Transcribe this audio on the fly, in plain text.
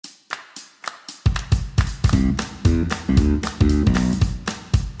Hi,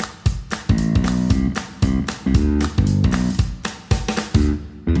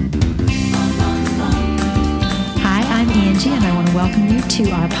 I'm Angie, and I want to welcome you to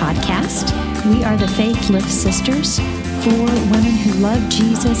our podcast. We are the Faith Lift Sisters, for women who love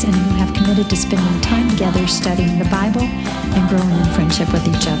Jesus and who have committed to spending time together studying the Bible and growing in friendship with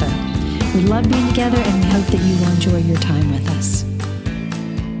each other. We love being together, and we hope that you will enjoy your time with us.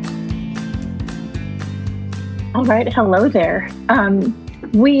 All right. Hello there.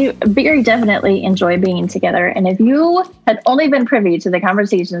 We very definitely enjoy being together. And if you had only been privy to the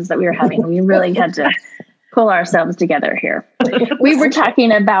conversations that we were having, we really had to pull ourselves together here. We were talking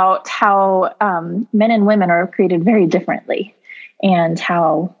about how men and women are created very differently, and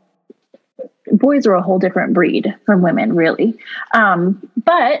how boys are a whole different breed from women, really.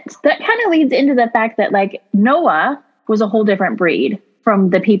 But that kind of leads into the fact that, like, Noah was a whole different breed from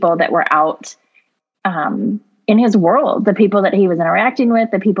the people that were out in his world, the people that he was interacting with,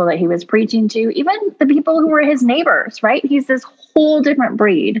 the people that he was preaching to, even the people who were his neighbors, right? He's this whole different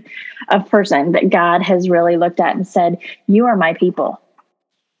breed of person that God has really looked at and said, you are my people.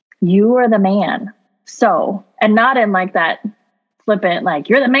 You are the man. So, and not in like that flippant, like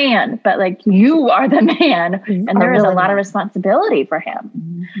you're the man, but like you are the man. And there is a lot of responsibility for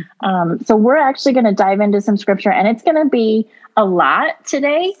him. So we're actually going to dive into some scripture, and it's going to be a lot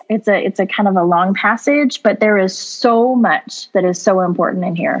today. It's a kind of a long passage, but there is so much that is so important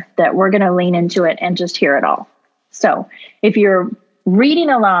in here that we're going to lean into it and just hear it all. So if you're reading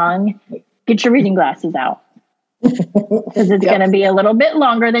along, get your reading glasses out, because it's going to be a little bit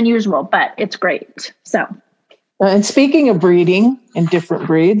longer than usual, but it's great. So. And speaking of breeding and different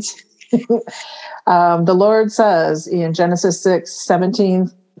breeds, the Lord says in Genesis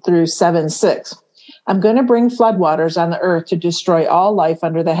 6:17 through 7:6, I'm going to bring floodwaters on the earth to destroy all life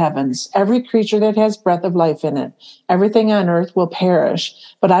under the heavens, every creature that has breath of life in it. Everything on earth will perish,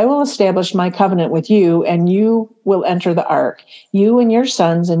 but I will establish my covenant with you, and you will enter the ark, you and your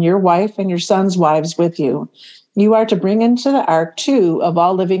sons and your wife and your sons' wives with you. You are to bring into the ark 2 of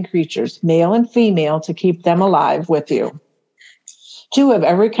all living creatures, male and female, to keep them alive with you. 2 of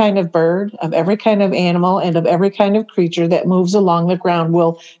every kind of bird, of every kind of animal, and of every kind of creature that moves along the ground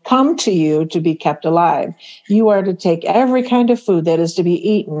will come to you to be kept alive. You are to take every kind of food that is to be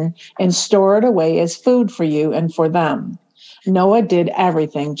eaten and store it away as food for you and for them. Noah did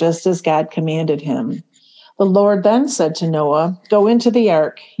everything just as God commanded him. The Lord then said to Noah, go into the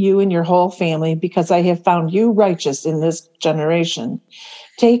ark, you and your whole family, because I have found you righteous in this generation.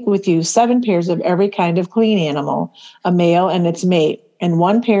 Take with you 7 pairs of every kind of clean animal, a male and its mate, and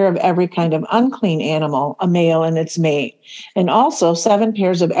 1 pair of every kind of unclean animal, a male and its mate, and also 7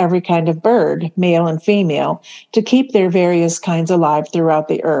 pairs of every kind of bird, male and female, to keep their various kinds alive throughout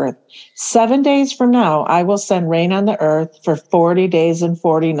the earth. 7 days from now, I will send rain on the earth for 40 days and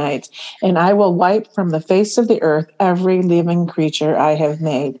 40 nights, and I will wipe from the face of the earth every living creature I have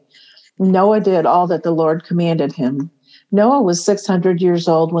made. Noah did all that the Lord commanded him. Noah was 600 years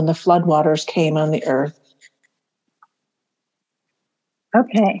old when the floodwaters came on the earth.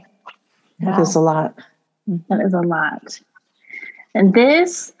 Okay. That is a lot. That is a lot. And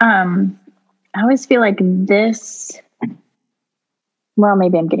this, I always feel like this, well,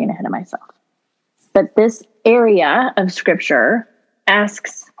 maybe I'm getting ahead of myself, but this area of scripture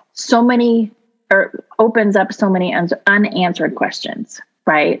asks so many, or opens up so many unanswered questions,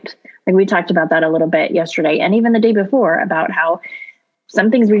 right? Like we talked about that a little bit yesterday, and even the day before, about how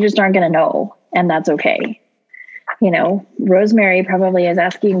some things we just aren't going to know, and that's okay. You know, Rosemary probably is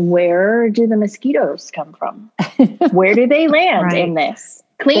asking, where do the mosquitoes come from? Where do they land in this?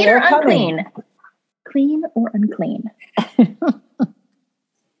 Clean or unclean? Clean or unclean?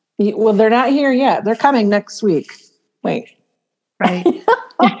 Well, they're not here yet. They're coming next week. Wait. Right.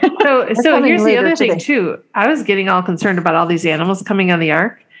 So here's the other thing too. I was getting all concerned about all these animals coming on the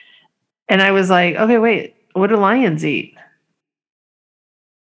ark. And I was like, okay, wait, what do lions eat?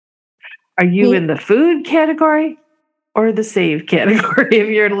 Are you in the food category or the saved category if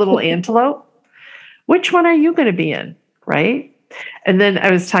you're a little antelope? Which one are you going to be in, right? And then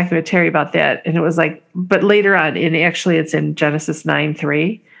I was talking with Terry about that, and it was like, but later on, and actually it's in Genesis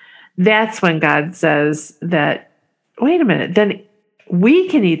 9:3, that's when God says that, wait a minute, then we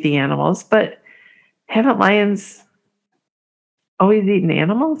can eat the animals, but haven't lions always eaten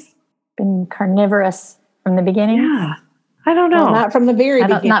animals? Been carnivorous from the beginning? Yeah. I don't know. Well, not from the very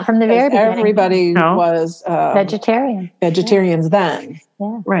beginning. Not from the very beginning. Everybody was vegetarians then.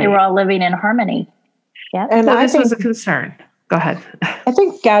 Yeah. Right. They were all living in harmony. Yeah. And so this was a concern. Go ahead. I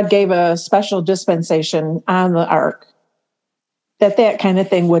think God gave a special dispensation on the ark that kind of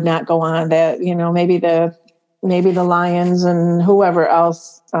thing would not go on. That, maybe the maybe the lions and whoever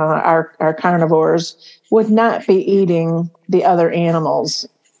else are carnivores would not be eating the other animals,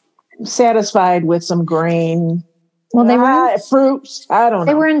 satisfied with some grain. Well, they were fruits. I don't know.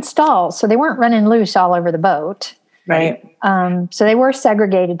 They were in stalls, so they weren't running loose all over the boat. Right. So they were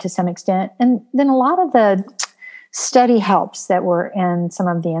segregated to some extent. And then a lot of the study helps that were in some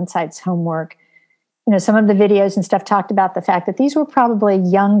of the Insights homework, some of the videos and stuff talked about the fact that these were probably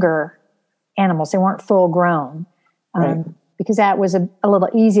younger animals. They weren't full grown, because that was a little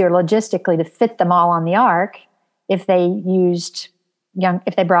easier logistically to fit them all on the ark if they used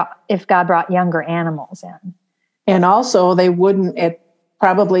if God brought younger animals in. And also they wouldn't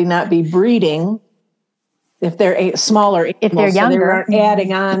probably not be breeding if they're smaller animals. If they're younger. So they weren't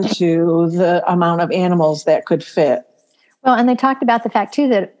adding on to the amount of animals that could fit. Well, and they talked about the fact too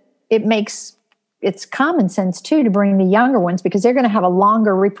that it's common sense too to bring the younger ones because they're going to have a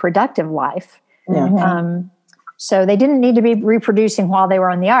longer reproductive life. Yeah. So they didn't need to be reproducing while they were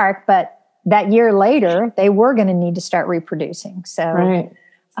on the ark, but that year later they were going to need to start reproducing. So,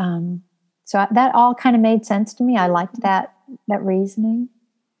 so that all kind of made sense to me. I liked that reasoning.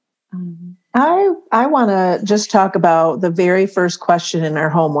 I want to just talk about the very first question in our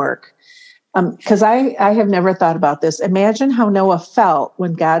homework. Because I have never thought about this. Imagine how Noah felt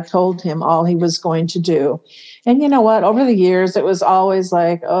when God told him all he was going to do. And you know what? Over the years, it was always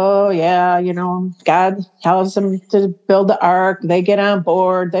like, oh, yeah, God tells them to build the ark. They get on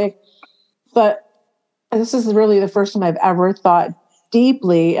board. But this is really the first time I've ever thought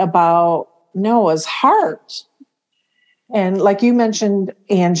deeply about Noah's heart. And like you mentioned,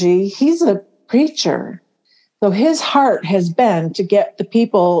 Angie, he's a preacher. So his heart has been to get the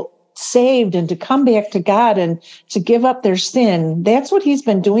people saved and to come back to God and to give up their sin. That's what he's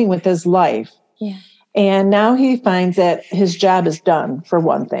been doing with his life. Yeah. And now he finds that his job is done, for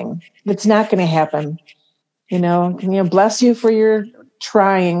one thing. It's not going to happen. Bless you for your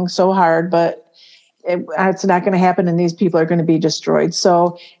trying so hard, but it's not going to happen and these people are going to be destroyed.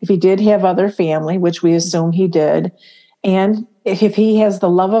 So if he did have other family, which we assume he did, and if he has the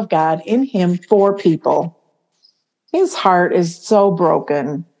love of God in him for people, his heart is so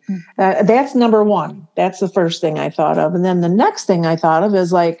broken. That's number one. That's the first thing I thought of. And then the next thing I thought of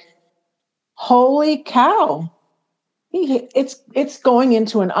is like, holy cow. It's going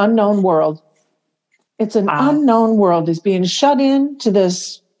into an unknown world. It's an unknown world. He's being shut into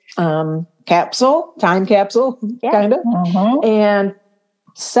this time capsule, kind of, and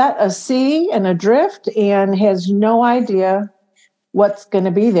set a sea and adrift and has no idea what's going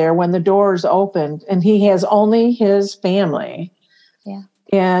to be there when the doors opened. And he has only his family. Yeah.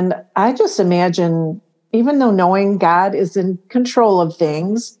 And I just imagine, even though knowing God is in control of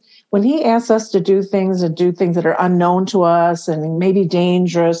things, when he asks us to do things that are unknown to us and maybe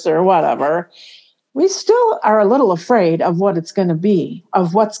dangerous or whatever, we still are a little afraid of what it's going to be,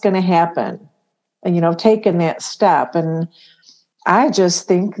 of what's going to happen, and, taking that step. And I just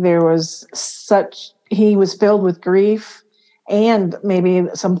think he was filled with grief and maybe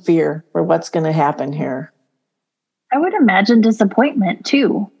some fear for what's going to happen here. I would imagine disappointment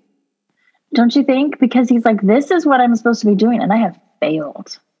too. Don't you think? Because he's like, this is what I'm supposed to be doing. And I have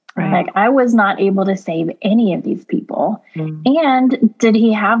failed. Right. Like I was not able to save any of these people. And did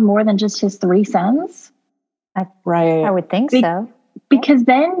he have more than just his 3 sons? I would think so. Because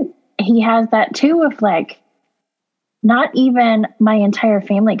then he has that too of like, not even my entire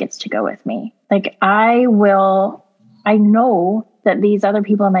family gets to go with me. Like I know that these other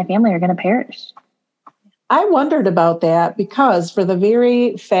people in my family are going to perish. I wondered about that because for the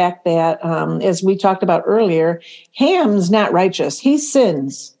very fact that, as we talked about earlier, Ham's not righteous. He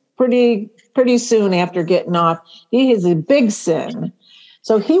sins pretty soon after getting off. He has a big sin.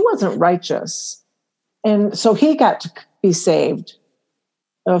 So he wasn't righteous. And so he got to be saved.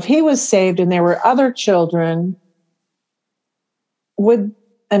 So if he was saved and there were other children,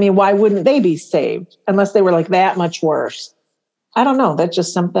 why wouldn't they be saved unless they were like that much worse? I don't know. That's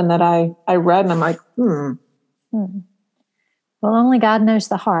just something that I read and I'm like, Well, only God knows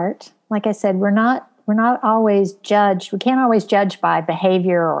the heart. Like I said, we're not always judged. We can't always judge by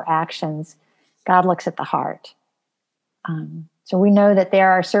behavior or actions. God looks at the heart. So we know that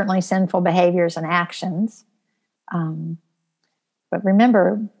there are certainly sinful behaviors and actions. But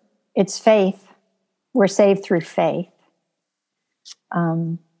remember, it's faith. We're saved through faith.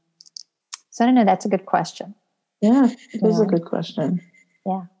 So I don't know. That's a good question. Yeah, it is a good question.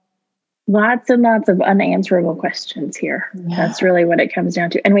 Yeah. Lots and lots of unanswerable questions here. Yeah. That's really what it comes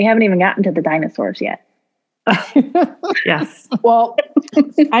down to. And we haven't even gotten to the dinosaurs yet. Yes. Well,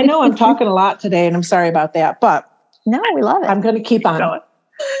 I know I'm talking a lot today and I'm sorry about that, but no, we love it. I'm going to keep on.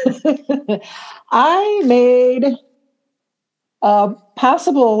 I made a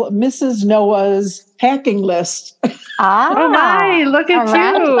possible Mrs. Noah's packing list. Oh my, look at all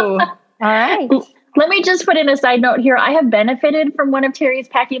right. you. All right. Let me just put in a side note here. I have benefited from one of Terry's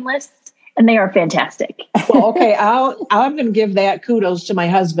packing lists, and they are fantastic. Well, okay, I'm going to give that kudos to my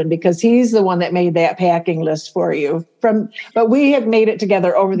husband because he's the one that made that packing list for you. But we have made it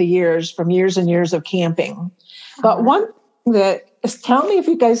together over the years, from years and years of camping. But one thing that is, tell me if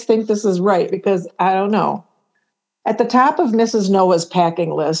you guys think this is right, because I don't know. At the top of Mrs. Noah's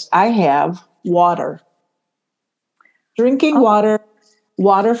packing list, I have water. Drinking water,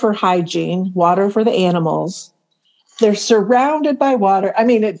 water for hygiene, water for the animals. They're surrounded by water. I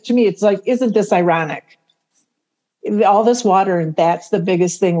mean, to me, it's like, isn't this ironic? All this water, and that's the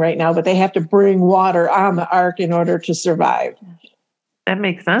biggest thing right now, but they have to bring water on the ark in order to survive. That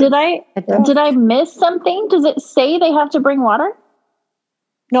makes sense. Did I miss something? Does it say they have to bring water?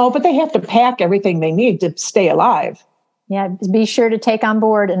 No, but they have to pack everything they need to stay alive. Yeah, be sure to take on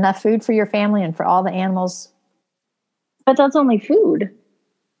board enough food for your family and for all the animals. But that's only food.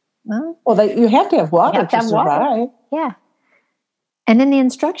 Well, You have to have water to survive. Water. Yeah. And in the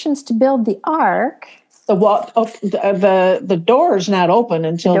instructions to build the ark, the door's not open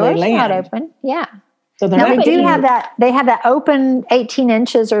until they land. Not open. Yeah. So now they do have that. They have that open 18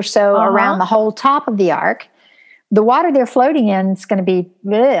 inches or so around the whole top of the ark. The water they're floating in is going to be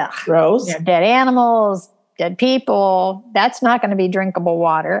gross. Dead animals, dead people. That's not going to be drinkable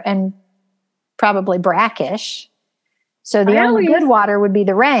water, and probably brackish. So the only good water would be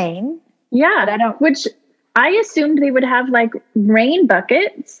the rain. Yeah, which I assumed they would have like rain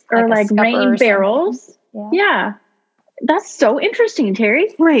buckets or like rain barrels. Yeah. That's so interesting,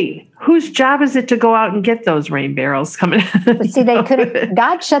 Terry. Great. Whose job is it to go out and get those rain barrels coming? But see, they couldn't.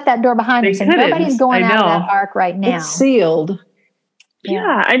 God shut that door behind them, so nobody's going out of that ark right now. It's sealed.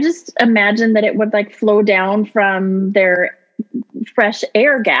 Yeah, I just imagine that it would like flow down from their fresh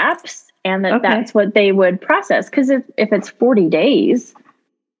air gaps, and that's what they would process. Because if it's 40 days,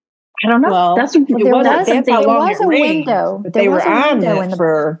 I don't know. Well, that's how long it was a window. But they were on it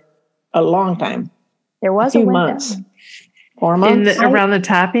for a long time. There was a few window. months. 4 months. Around the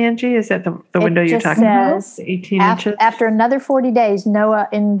top, Angie? Is that the window you're talking about? 18 inches? After another 40 days, Noah,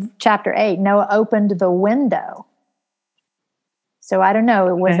 in chapter 8, Noah opened the window. So I don't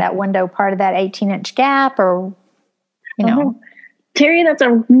know, was that window part of that 18-inch gap or, Terry, that's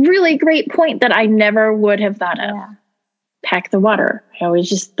a really great point that I never would have thought of. Yeah. Pack the water. I always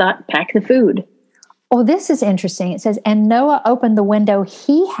just thought pack the food. Oh, this is interesting. It says, and Noah opened the window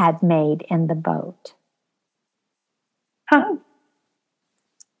he had made in the boat. Huh.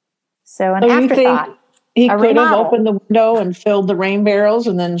 So an afterthought. He could have opened the window and filled the rain barrels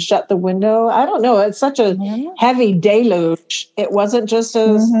and then shut the window. I don't know. It's such a heavy deluge. It wasn't just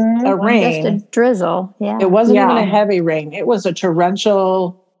a rain. Just a drizzle. Yeah. It wasn't even a heavy rain. It was a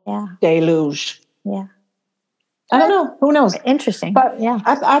torrential deluge. Yeah. I don't know. Who knows? Interesting. But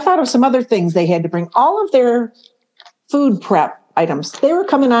I thought of some other things they had to bring. All of their food prep items. They were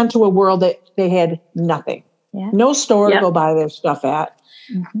coming onto a world that they had nothing. Yeah. No store to go buy their stuff at.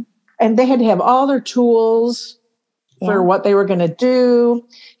 Mm-hmm. And they had to have all their tools for what they were going to do,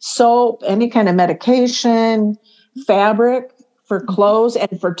 soap, any kind of medication, fabric for clothes,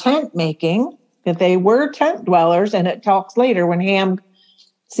 and for tent making. That they were tent dwellers, and it talks later when Ham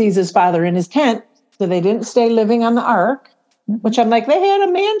sees his father in his tent, so they didn't stay living on the ark, which I'm like, they had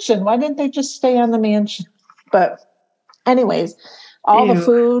a mansion. Why didn't they just stay on the mansion? But anyways, all the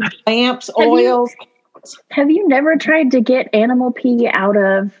food, lamps, oils. Have you never tried to get animal pee out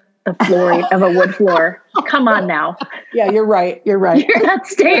of the floor of a wood floor? Come on now. Yeah, you're right. You're right. You're not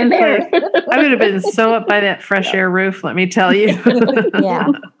staying there. I would have been so up by that fresh air roof, let me tell you. Yeah.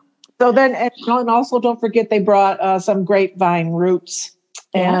 So then, and also don't forget they brought some grapevine roots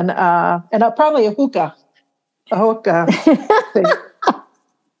and probably a hookah. A hookah.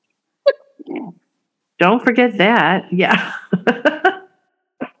 Don't forget that. Yeah.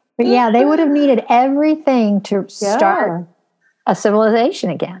 But yeah, they would have needed everything to start a civilization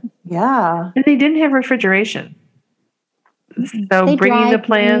again. Yeah. And they didn't have refrigeration. So they bringing the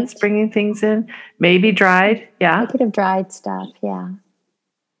plants, bringing things in, maybe dried. Yeah. They could have dried stuff. Yeah.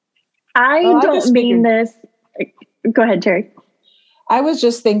 I don't mean this. Go ahead, Terry. I was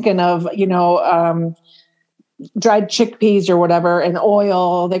just thinking of, dried chickpeas or whatever and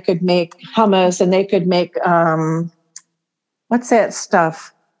oil. They could make hummus and they could make, what's that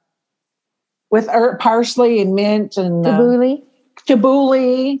stuff? With parsley and mint and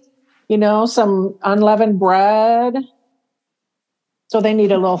tabbouleh, some unleavened bread. So they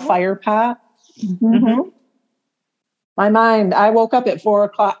need a little fire pot. Mm-hmm. My mind, I woke up at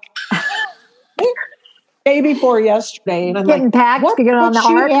 4:00. Day before yesterday. And I'm Getting like, packed what to get on would the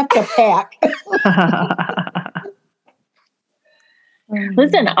she ark? have to pack?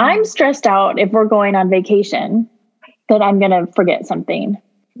 Listen, I'm stressed out if we're going on vacation that I'm going to forget something.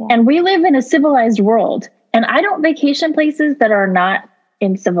 Yeah. And we live in a civilized world. And I don't vacation places that are not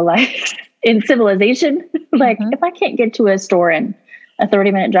in civilization. Like if I can't get to a store in a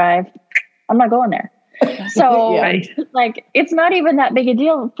 30-minute drive, I'm not going there. So Right. like, it's not even that big a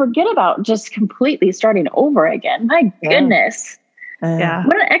deal. Forget about just completely starting over again. My goodness. Yeah.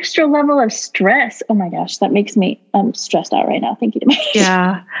 What an extra level of stress. Oh my gosh, that makes me stressed out right now. Thank you.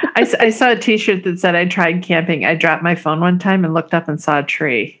 Yeah. I saw a t-shirt that said I tried camping. I dropped my phone one time and looked up and saw a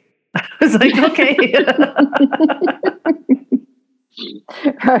tree. I was like, okay.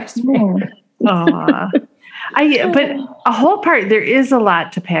 But a whole part, there is a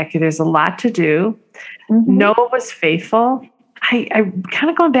lot to pack. There's a lot to do. Mm-hmm. Noah was faithful. I kind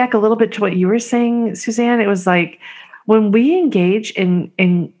of going back a little bit to what you were saying, Suzanne, it was like when we engage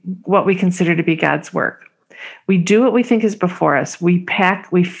in what we consider to be God's work, we do what we think is before us. We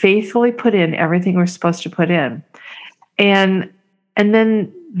faithfully put in everything we're supposed to put in. And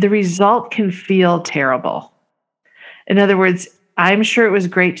then the result can feel terrible. In other words, I'm sure it was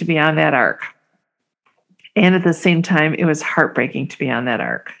great to be on that ark. And at the same time, it was heartbreaking to be on that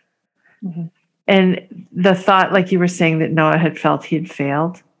ark. Mm-hmm. And the thought, like you were saying, that Noah had felt he had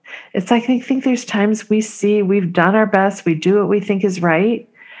failed. It's like, I think there's times we've done our best, we do what we think is right,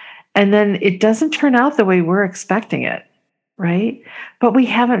 and then it doesn't turn out the way we're expecting it, right? But we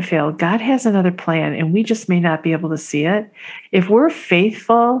haven't failed. God has another plan, and we just may not be able to see it. If we're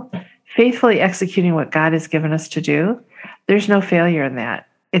faithfully executing what God has given us to do, there's no failure in that.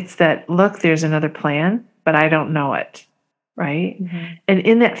 It's that, look, there's another plan, but I don't know it, right? Mm-hmm. And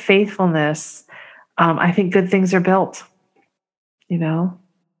in that faithfulness, I think good things are built, you know?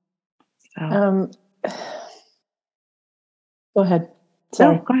 So. Go ahead.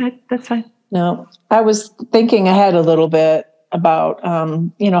 Sorry. No, go ahead. That's fine. No, I was thinking ahead a little bit about,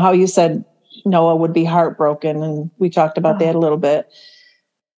 how you said Noah would be heartbroken, and we talked about that a little bit.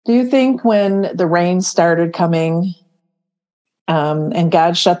 Do you think when the rain started coming, and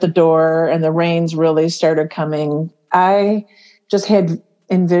God shut the door and the rains really started coming, I just had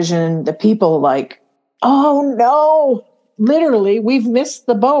envisioned the people like, oh no, literally, we've missed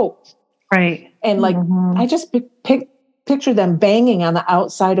the boat. Right. And like, I just picture them banging on the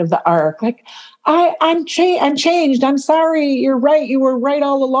outside of the ark. Like, I'm changed. I'm sorry. You're right. You were right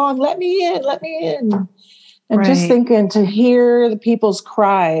all along. Let me in. And just thinking to hear the people's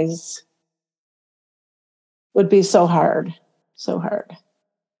cries would be so hard. So hard.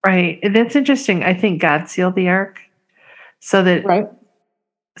 Right. And that's interesting. I think God sealed the ark so that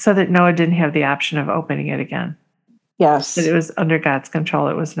Noah didn't have the option of opening it again. Yes. That it was under God's control.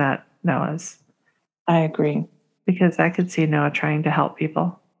 It was not Noah's. I agree. Because I could see Noah trying to help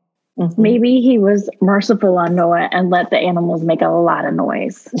people. Mm-hmm. Maybe he was merciful on Noah and let the animals make a lot of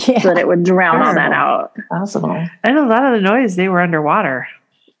noise so that it would drown all that out. Possible. And a lot of the noise, they were underwater.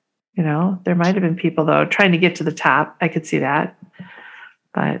 You know, there might have been people, though, trying to get to the top. I could see that.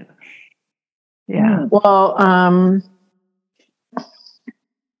 But, yeah. Well,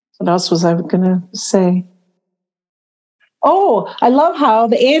 what else was I going to say? Oh, I love how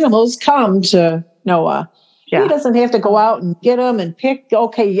the animals come to Noah. Yeah. He doesn't have to go out and get them and pick,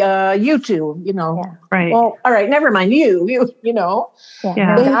 okay, you two, Yeah. Right. Well, all right, never mind you know.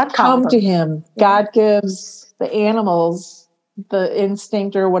 Yeah. They God come called to them. him. God gives the animals the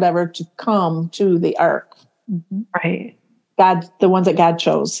instinct or whatever to come to the ark. Mm-hmm. Right. God, the ones that God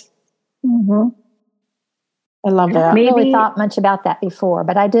chose. Mm-hmm. I love that. I haven't really thought much about that before,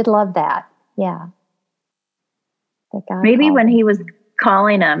 but I did love that. Yeah. Maybe when he was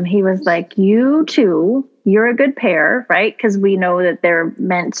calling them, he was like, you two, you're a good pair, right? Because we know that they're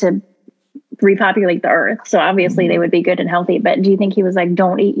meant to repopulate the earth. So obviously they would be good and healthy. But do you think he was like,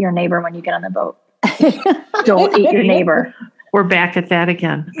 don't eat your neighbor when you get on the boat? Don't eat your neighbor. We're back at that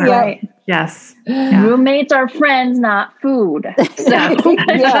again. Yeah. Right. Yes. Yeah. Roommates are friends, not food. So, Yeah.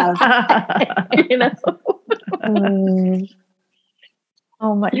 you know.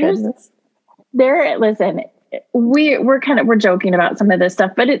 Oh my goodness. Listen, we're joking about some of this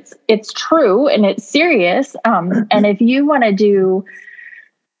stuff, but it's true and it's serious. And if you want to do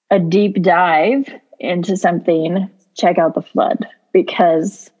a deep dive into something, check out the flood,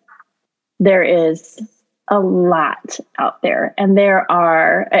 because there is a lot out there, and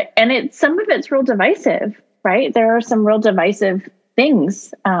some of it's real divisive, right? There are some real divisive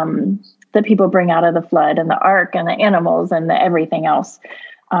things that people bring out of the flood and the ark and the animals and the everything else.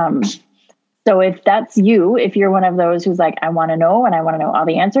 So if that's you, if you're one of those who's like, I want to know, and I want to know all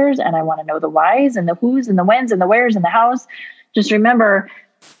the answers, and I want to know the whys and the who's and the whens and the where's and the hows, just remember,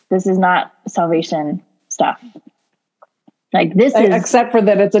 this is not salvation stuff. Like this is, except for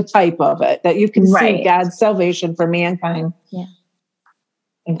that it's a type of it, that you can see God's salvation for mankind. Yeah.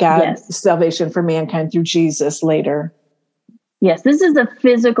 And God's salvation for mankind through Jesus later. Yes, this is a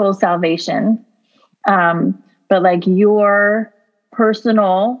physical salvation. But like your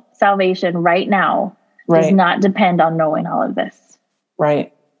personal salvation right now does not depend on knowing all of this.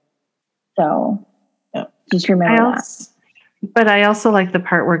 Right. So just remember that. But I also like the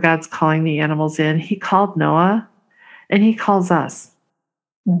part where God's calling the animals in. He called Noah and he calls us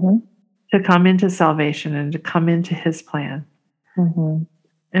to come into salvation and to come into his plan. Mm-hmm.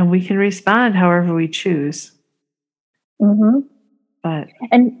 And we can respond however we choose.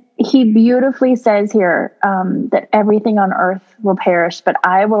 And he beautifully says here that everything on earth will perish, but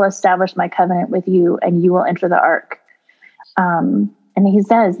I will establish my covenant with you and you will enter the ark. And he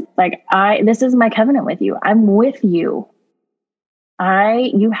says, like, this is my covenant with you. I'm with you.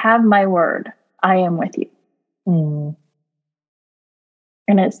 You have my word. I am with you. Mm.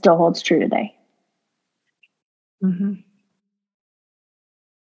 And it still holds true today. Mm-hmm.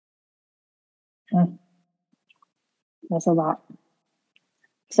 That's a lot.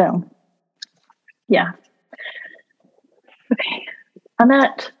 So, yeah. Okay. On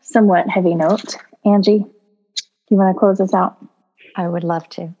that somewhat heavy note, Angie, do you want to close us out? I would love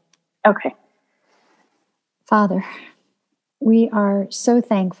to. Okay. Father, we are so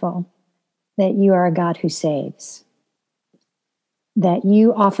thankful that you are a God who saves, that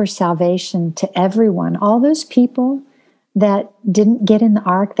you offer salvation to everyone. All those people that didn't get in the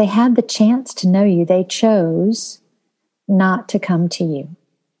ark, they had the chance to know you. They chose not to come to you.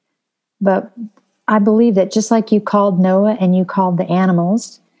 But I believe that just like you called Noah and you called the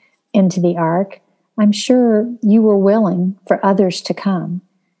animals into the ark, I'm sure you were willing for others to come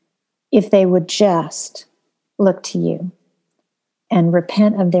if they would just look to you and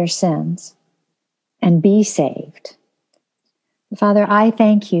repent of their sins and be saved. Father, I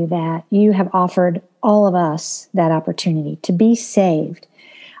thank you that you have offered all of us that opportunity to be saved.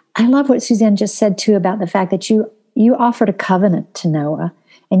 I love what Suzanne just said too about the fact that you offered a covenant to Noah,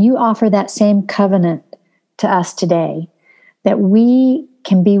 and you offer that same covenant to us today, that we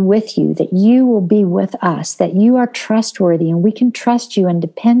can be with you, that you will be with us, that you are trustworthy and we can trust you and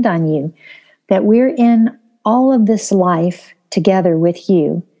depend on you, that we're in all of this life together with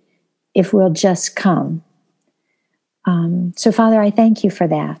you if we'll just come. So, Father, I thank you for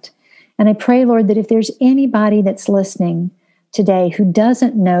that. And I pray, Lord, that if there's anybody that's listening today who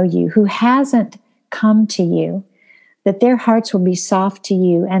doesn't know you, who hasn't come to you, that their hearts will be soft to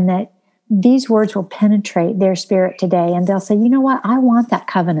you and that these words will penetrate their spirit today. And they'll say, you know what? I want that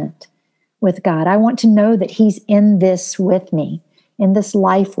covenant with God. I want to know that he's in this with me, in this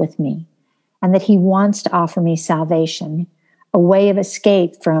life with me, and that he wants to offer me salvation, a way of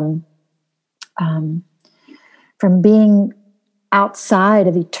escape from being outside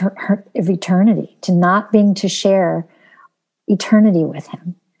of eternity, to not being to share eternity with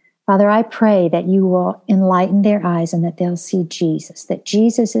him. Father, I pray that you will enlighten their eyes and that they'll see Jesus, that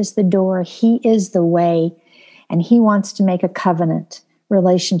Jesus is the door, he is the way, and he wants to make a covenant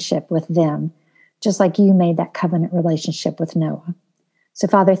relationship with them, just like you made that covenant relationship with Noah. So,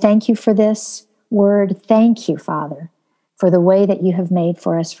 Father, thank you for this word. Thank you, Father, for the way that you have made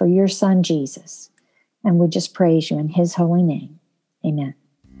for us, for your Son, Jesus. And we just praise you in his holy name. Amen.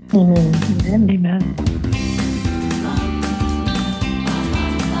 Amen. Amen.